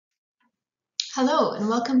Hello and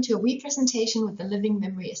welcome to a wee presentation with the Living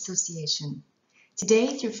Memory Association.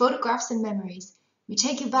 Today, through photographs and memories, we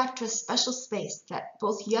take you back to a special space that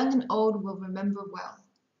both young and old will remember well,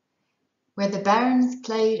 where the barons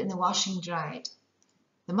played and the washing dried,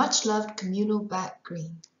 the much-loved communal back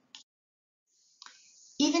green.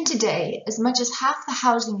 Even today, as much as half the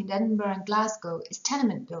housing in Edinburgh and Glasgow is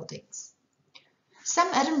tenement buildings.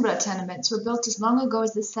 Some Edinburgh tenements were built as long ago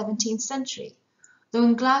as the 17th century, though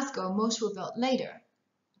in Glasgow most were built later,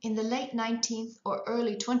 in the late 19th or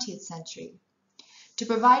early 20th century, to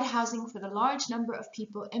provide housing for the large number of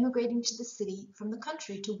people immigrating to the city from the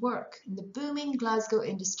country to work in the booming Glasgow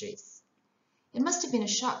industries. It must have been a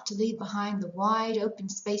shock to leave behind the wide open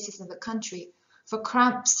spaces of the country for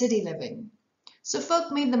cramped city living, so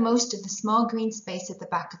folk made the most of the small green space at the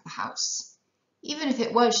back of the house, even if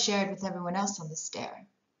it was shared with everyone else on the stair.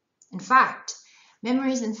 In fact,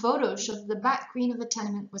 memories and photos show that the back green of the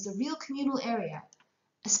tenement was a real communal area,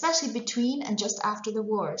 especially between and just after the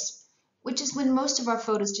wars, which is when most of our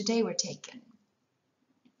photos today were taken.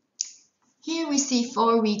 Here we see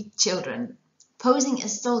four wee children posing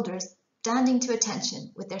as soldiers standing to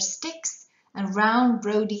attention with their sticks and round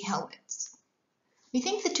Brodie helmets. We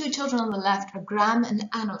think the two children on the left are Graham and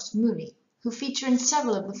Anos Mooney, who feature in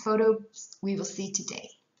several of the photos we will see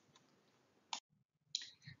today.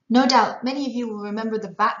 No doubt many of you will remember the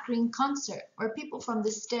Back Green concert where people from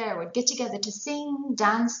the stair would get together to sing,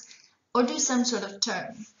 dance, or do some sort of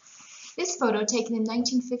turn. This photo, taken in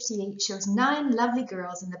 1958, shows 9 lovely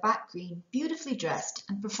girls in the Back Green, beautifully dressed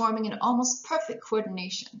and performing in almost perfect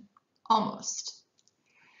coordination. Almost.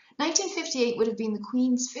 1958 would have been the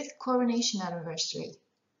Queen's 5th coronation anniversary.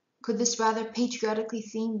 Could this rather patriotically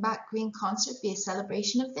themed Back Green concert be a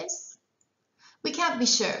celebration of this? We can't be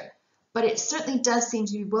sure, but it certainly does seem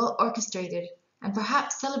to be well orchestrated and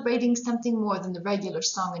perhaps celebrating something more than the regular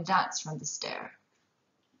song and dance from the stair.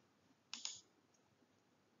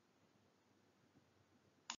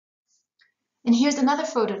 And here's another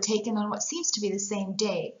photo taken on what seems to be the same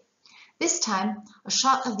day. This time, a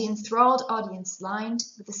shot of the enthralled audience lined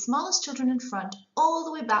with the smallest children in front all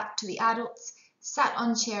the way back to the adults sat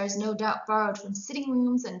on chairs no doubt borrowed from sitting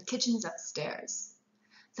rooms and kitchens upstairs.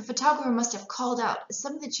 The photographer must have called out as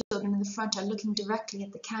some of the children in the front are looking directly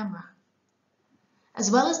at the camera. As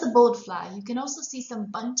well as the bold fly, you can also see some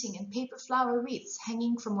bunting and paper flower wreaths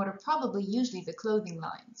hanging from what are probably usually the clothing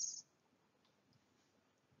lines.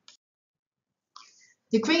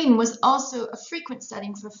 The green was also a frequent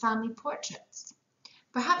setting for family portraits,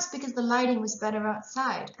 perhaps because the lighting was better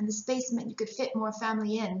outside and the space meant you could fit more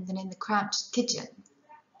family in than in the cramped kitchen.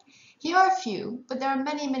 Here are a few, but there are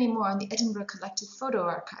many, many more in the Edinburgh Collective Photo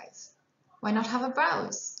Archive. Why not have a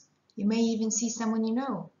browse? You may even see someone you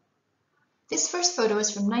know. This first photo is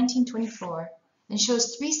from 1924 and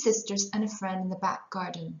shows 3 sisters and a friend in the back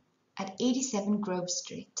garden at 87 Grove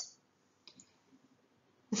Street.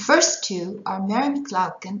 The first 2 are Mary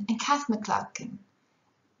McLauchan and Kath McLauchan,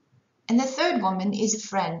 and the third woman is a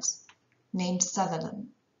friend named Sutherland.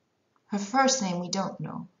 Her first name we don't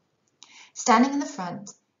know. Standing in the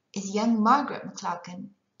front is young Margaret McLauchan,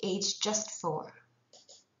 aged just 4.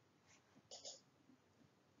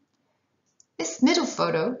 This middle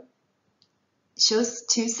photo shows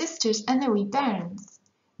 2 sisters and their wee bairns,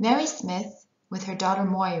 Mary Smith with her daughter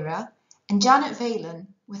Moira and Janet Valen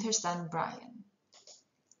with her son Brian.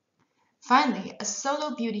 Finally, a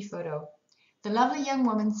solo beauty photo. The lovely young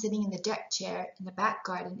woman sitting in the deck chair in the back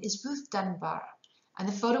garden is Ruth Dunbar, and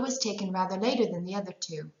the photo was taken rather later than the other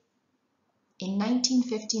 2. In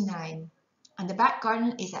 1959, and the back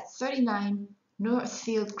garden is at 39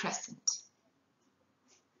 Northfield Crescent.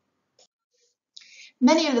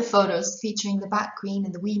 Many of the photos featuring the back green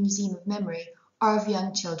and the wee Museum of Memory are of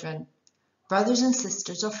young children, brothers and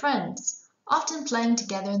sisters or friends, often playing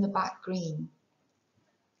together in the back green.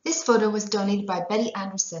 This photo was donated by Betty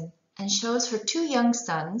Anderson and shows her 2 young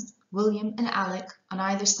sons, William and Alec, on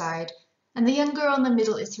either side, and the young girl in the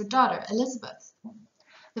middle is her daughter, Elizabeth.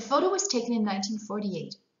 The photo was taken in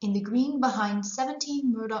 1948 in the green behind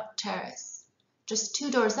 17 Murdoch Terrace, just 2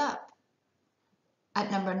 doors up.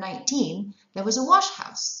 At number 19, there was a wash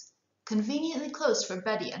house, conveniently closed for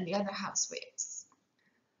Betty and the other housewives.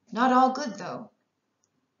 Not all good, though.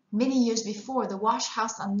 Many years before, the wash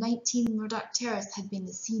house on 19 Murdoch Terrace had been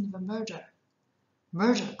the scene of a murder.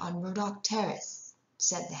 Murder on Murdoch Terrace,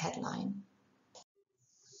 said the headline.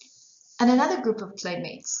 And another group of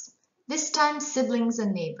playmates, this time siblings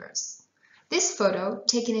and neighbors. This photo,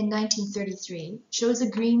 taken in 1933, shows a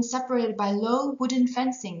green separated by low wooden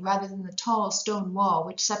fencing rather than the tall stone wall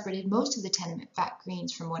which separated most of the tenement back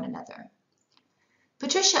greens from one another.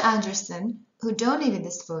 Patricia Anderson, who donated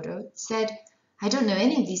this photo, said, I don't know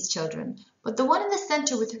any of these children, but the one in the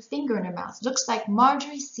center with her finger in her mouth looks like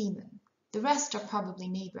Marjorie Seaman. The rest are probably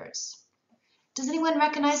neighbors. Does anyone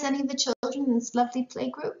recognize any of the children in this lovely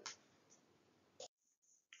playgroup?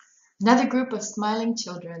 Another group of smiling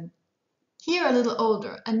children. Here a little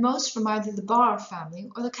older, and most from either the Barr family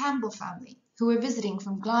or the Campbell family, who were visiting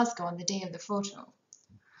from Glasgow on the day of the photo.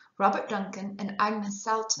 Robert Duncan and Agnes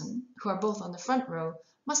Salton, who are both on the front row,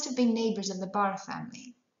 must have been neighbors of the Barr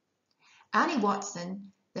family. Annie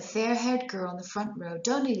Watson, the fair-haired girl on the front row,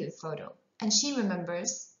 donated the photo, and she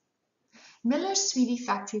remembers, Miller's sweetie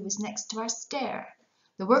factory was next to our stair.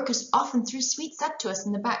 The workers often threw sweets up to us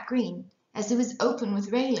in the back green, as it was open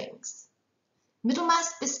with railings.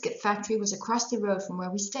 Middlemass Biscuit Factory was across the road from where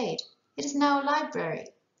we stayed. It is now a library.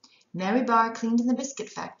 Mary Barr cleaned in the biscuit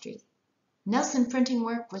factory. Nelson Printing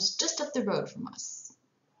Work was just up the road from us.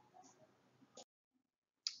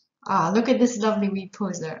 Ah, look at this lovely wee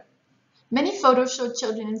poser. Many photos show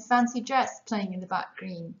children in fancy dress playing in the back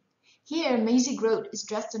green. Here, Maisie Grote is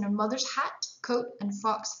dressed in her mother's hat, coat, and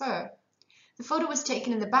fox fur. The photo was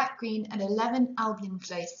taken in the back green at 11 Albion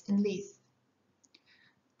Place in Leith.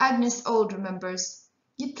 Agnes Old remembers,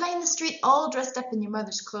 you'd play in the street all dressed up in your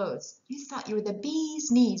mother's clothes. You thought you were the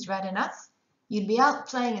bee's knees right enough. You'd be out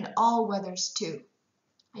playing in all weathers too.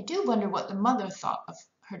 I do wonder what the mother thought of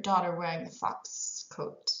her daughter wearing the fox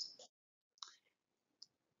coat.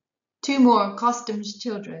 Two more costumed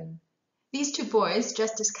children. These two boys,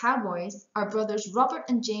 dressed as cowboys, are brothers Robert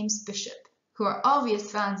and James Bishop, who are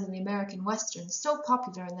obvious fans of the American Westerns so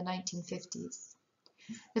popular in the 1950s.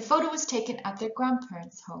 The photo was taken at their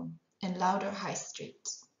grandparents' home in Lauder High Street.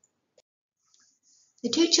 The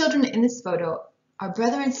two children in this photo are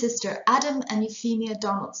brother and sister Adam and Euphemia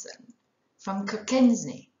Donaldson from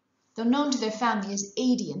Kirkensney, though known to their family as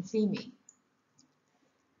Adie and Phemie.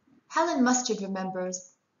 Helen Mustard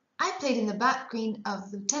remembers, I played in the back green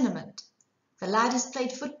of the tenement. The laddies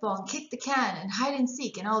played football and kicked the can and hide and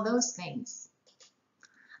seek and all those things.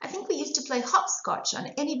 I think we used to play hopscotch on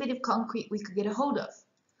any bit of concrete we could get a hold of.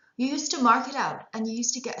 You used to mark it out, and you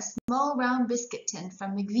used to get a small round biscuit tin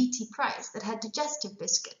from McVitie Price that had digestive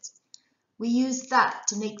biscuits. We used that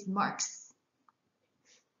to make the marks.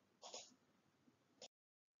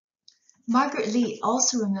 Margaret Lee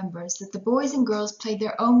also remembers that the boys and girls played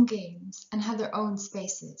their own games and had their own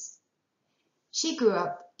spaces. She grew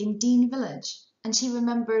up in Dean Village, and she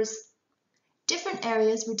remembers different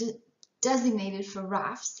areas were designated for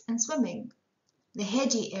rafts and swimming. The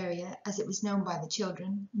hedgy area, as it was known by the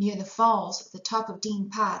children, near the falls at the top of Dean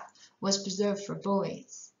Path, was preserved for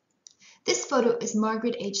boys. This photo is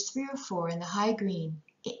Margaret aged 3 or 4 in the high green,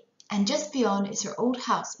 and just beyond is her old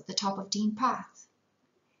house at the top of Dean Path.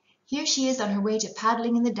 Here she is on her way to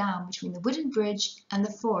paddling in the dam between the wooden bridge and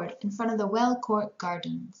the ford in front of the Well Court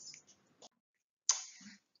Gardens.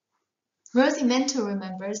 Rosie Minto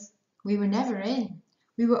remembers, we were never in.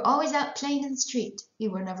 We were always out playing in the street. We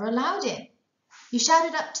were never allowed in. You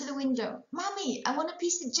shouted up to the window, Mommy, I want a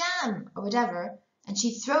piece of jam, or whatever, and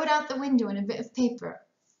she'd throw it out the window in a bit of paper.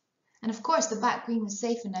 And of course the back green was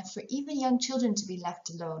safe enough for even young children to be left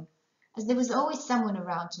alone, as there was always someone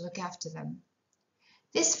around to look after them.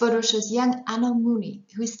 This photo shows young Anna Mooney,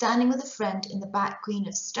 who is standing with a friend in the back green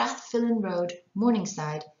of Strathfillan Road,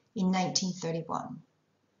 Morningside, in 1931.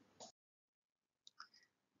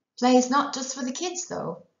 Play is not just for the kids,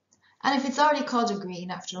 though. And if it's already called a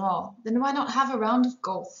green, after all, then why not have a round of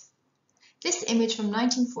golf? This image from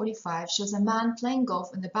 1945 shows a man playing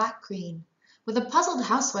golf in the back green, with a puzzled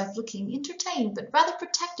housewife looking entertained but rather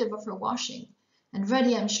protective of her washing, and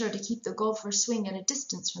ready, I'm sure, to keep the golfer's swing at a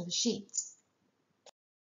distance from the sheets.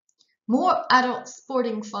 More adult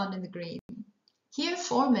sporting fun in the green. Here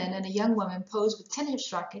 4 men and a young woman pose with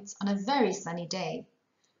tennis rackets on a very sunny day.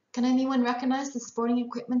 Can anyone recognize the sporting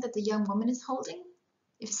equipment that the young woman is holding?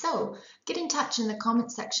 If so, get in touch in the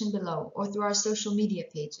comment section below or through our social media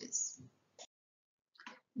pages.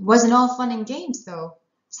 It wasn't all fun and games though.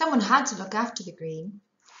 Someone had to look after the green.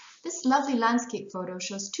 This lovely landscape photo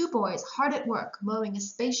shows 2 boys hard at work mowing a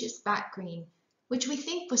spacious back green, which we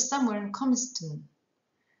think was somewhere in Coniston.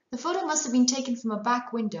 The photo must have been taken from a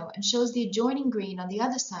back window and shows the adjoining green on the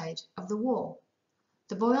other side of the wall.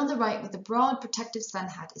 The boy on the right with the broad protective sun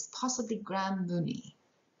hat is possibly Graham Mooney.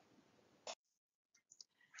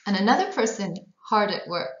 And another person hard at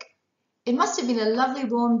work. It must have been a lovely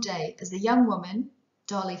warm day as the young woman,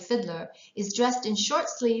 Dolly Fiddler, is dressed in short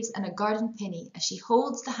sleeves and a garden penny as she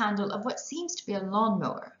holds the handle of what seems to be a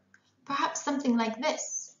lawnmower, perhaps something like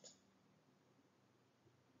this.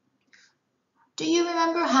 Do you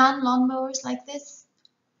remember hand lawnmowers like this?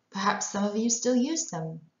 Perhaps some of you still use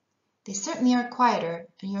them. They certainly are quieter,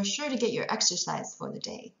 and you're sure to get your exercise for the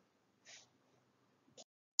day.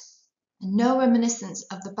 And no reminiscence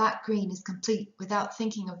of the back green is complete without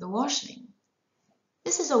thinking of the washing.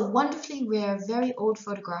 This is a wonderfully rare, very old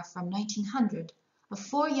photograph from 1900 of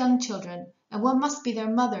 4 young children and what must be their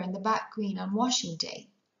mother in the back green on washing day.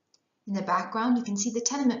 In the background, you can see the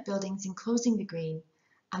tenement buildings enclosing the green,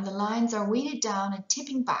 and the lines are weighted down and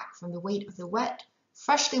tipping back from the weight of the wet,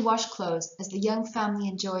 freshly washed clothes as the young family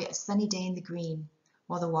enjoy a sunny day in the green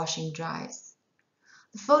while the washing dries.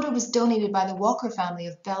 The photo was donated by the Walker family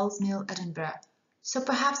of Bell's Mill, Edinburgh, so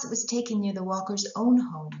perhaps it was taken near the Walkers' own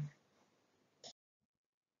home.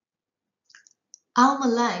 Alma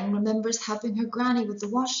Lang remembers helping her granny with the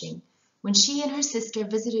washing when she and her sister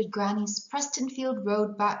visited Granny's Prestonfield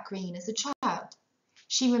Road back green as a child.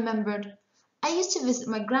 She remembered, "I used to visit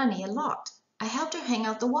my granny a lot. I helped her hang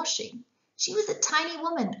out the washing. She was a tiny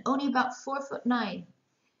woman, only about 4'9".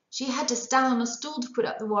 She had to stand on a stool to put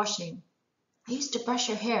up the washing. I used to brush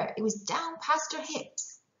her hair. It was down past her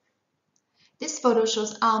hips." This photo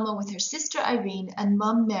shows Alma with her sister Irene and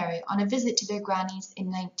mum Mary on a visit to their grannies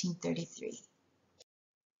in 1933.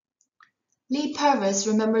 Lee Purvis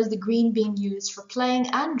remembers the green being used for playing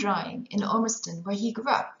and drawing in Ormiston, where he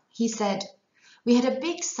grew up. He said, "We had a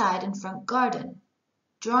big side and front garden,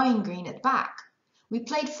 drawing green at the back. We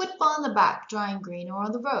played football in the back drawing green or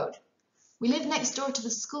on the road. We lived next door to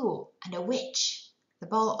the school and a witch. The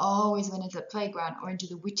ball always went into the playground or into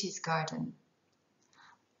the witch's garden."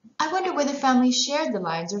 I wonder whether families shared the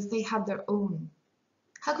lines or if they had their own.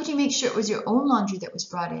 How could you make sure it was your own laundry that was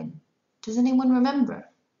brought in? Does anyone remember?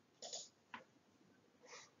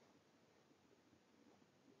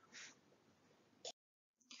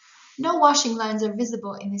 No washing lines are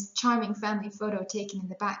visible in this charming family photo taken in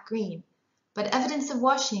the back green, but evidence of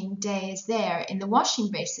washing day is there in the washing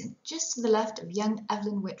basin just to the left of young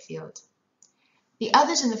Evelyn Whitfield. The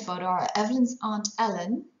others in the photo are Evelyn's aunt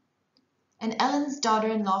Ellen and Ellen's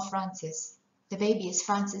daughter-in-law Frances. The baby is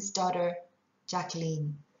Frances' daughter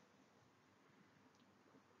Jacqueline.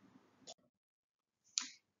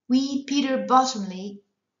 Wee Peter Bottomley,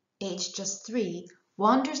 aged just 3,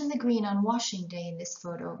 wanders in the green on washing day in this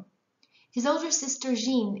photo. His older sister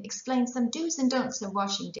Jean explains some do's and don'ts of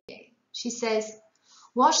washing day. She says,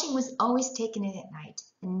 "Washing was always taken in at night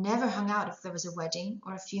and never hung out if there was a wedding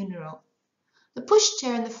or a funeral. The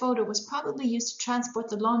pushchair in the photo was probably used to transport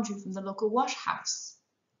the laundry from the local wash house."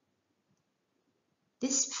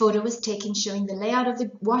 This photo was taken showing the layout of the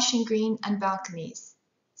washing green and balconies.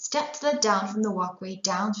 Steps led down from the walkway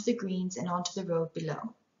down through the greens and onto the road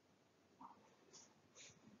below.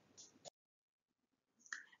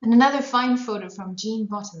 And another fine photo from Jean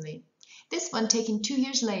Bottomley. This one taken 2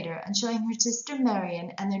 years later and showing her sister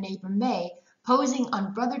Marion and their neighbour May posing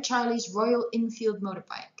on Brother Charlie's Royal Enfield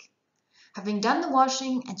motorbike. Having done the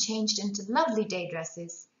washing and changed into lovely day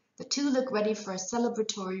dresses, the two look ready for a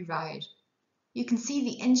celebratory ride. You can see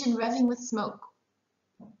the engine revving with smoke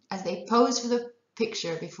as they pose for the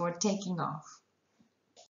picture before taking off.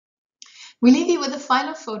 We leave you with a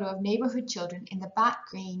final photo of neighbourhood children in the back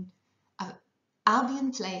green of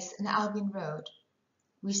Albion Place and Albion Road.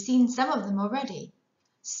 We've seen some of them already.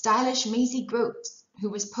 Stylish Maisie Groats, who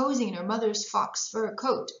was posing in her mother's fox fur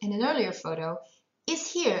coat in an earlier photo, is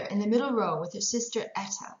here in the middle row with her sister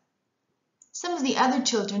Etta. Some of the other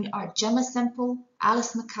children are Gemma Semple,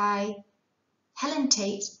 Alice Mackay, Helen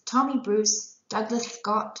Tate, Tommy Bruce, Douglas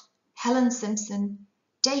Scott, Helen Simpson,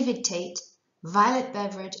 David Tate, Violet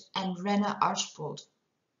Beveridge, and Rena Archbold.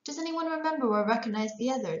 Does anyone remember or recognize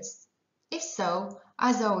the others? If so,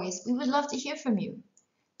 as always, we would love to hear from you.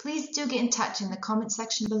 Please do get in touch in the comment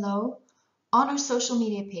section below, on our social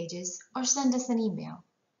media pages, or send us an email.